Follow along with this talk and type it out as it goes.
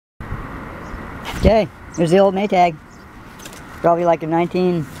Okay, here's the old maytag. Probably like a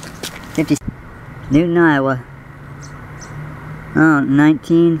 1950. Newton, Iowa. Oh,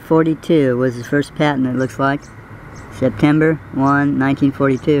 1942 was the first patent, it looks like. September 1,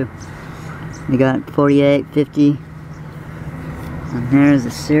 1942. We got 48, 50. And there's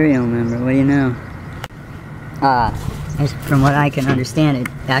the serial number. What do you know? From what I can understand, it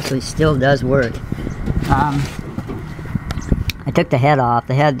actually still does work. I took the head off.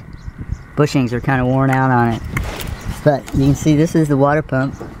 The head bushings are kind of worn out on it. But you can see this is the water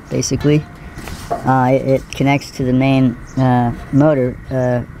pump, basically. It connects to the main motor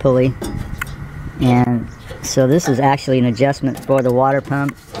pulley. And so this is actually an adjustment for the water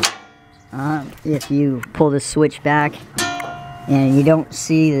pump. If you pull the switch back and you don't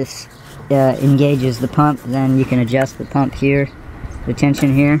see this engages the pump, then you can adjust the pump here, the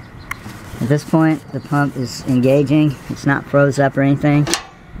tension here. At this point, the pump is engaging. It's not froze up or anything.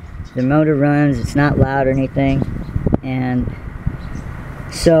 The motor runs. It's not loud or anything. And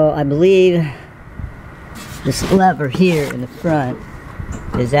so I believe this lever here in the front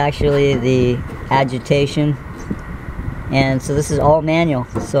is actually the agitation. And so this is all manual.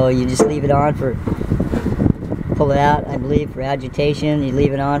 So you just leave it on for, pull it out, I believe, for agitation. You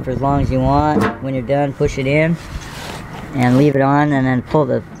leave it on for as long as you want. When you're done, push it in and leave it on, and then pull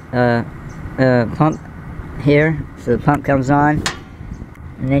the pump here, so the pump comes on,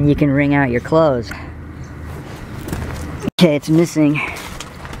 and then you can wring out your clothes. Okay, it's missing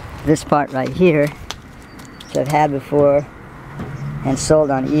this part right here, which I've had before and sold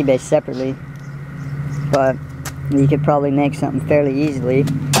on eBay separately, but you could probably make something fairly easily.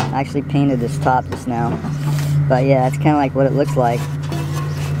 I actually painted this top just now, but yeah, it's kind of like what it looks like.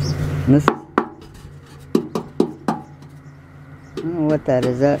 And this, I don't know what that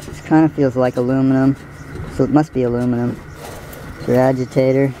is. That it kind of feels like aluminum, so it must be aluminum. It's your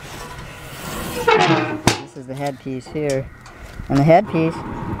agitator. This is the headpiece here, and the headpiece,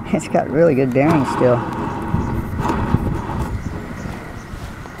 it's got really good bearings still.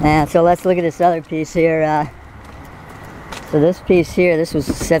 And so let's look at this other piece here. So this piece here, this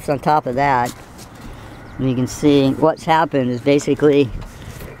sits on top of that, and you can see what's happened is basically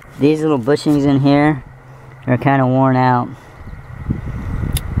these little bushings in here are kind of worn out.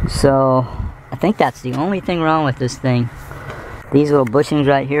 So I think that's the only thing wrong with this thing. These little bushings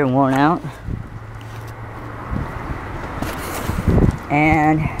right here are worn out.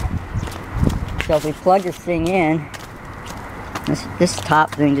 And so if we plug this thing in, this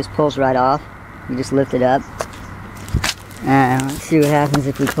top thing just pulls right off. You just lift it up. And let's see what happens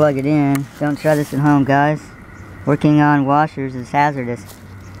if we plug it in. Don't try this at home, guys. Working on washers is hazardous.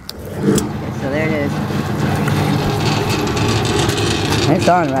 Okay, so there it is. It's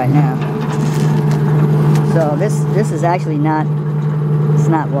on right now. So this is actually not, it's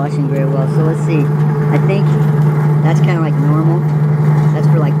not washing very well. So let's see. I think that's kind of like normal. That's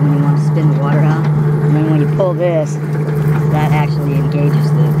for like when you want to spin the water out. And then when you pull this, that actually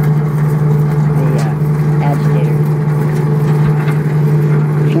engages the agitator.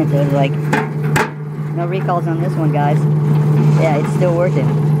 There's like no recalls on this one, guys. Yeah, it's still working.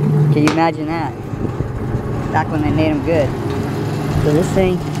 Can you imagine that? Back when they made them good. So this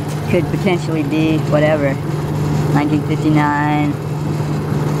thing could potentially be whatever, 1959,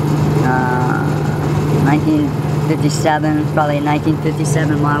 1957, probably a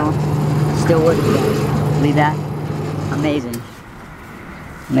 1957 model. Still working, guys. Believe that? Amazing.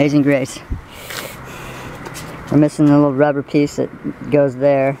 Amazing grace. We're missing a little rubber piece that goes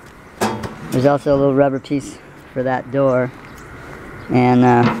there. There's also a little rubber piece for that door. And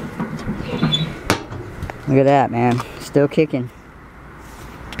look at that, man. Still kicking.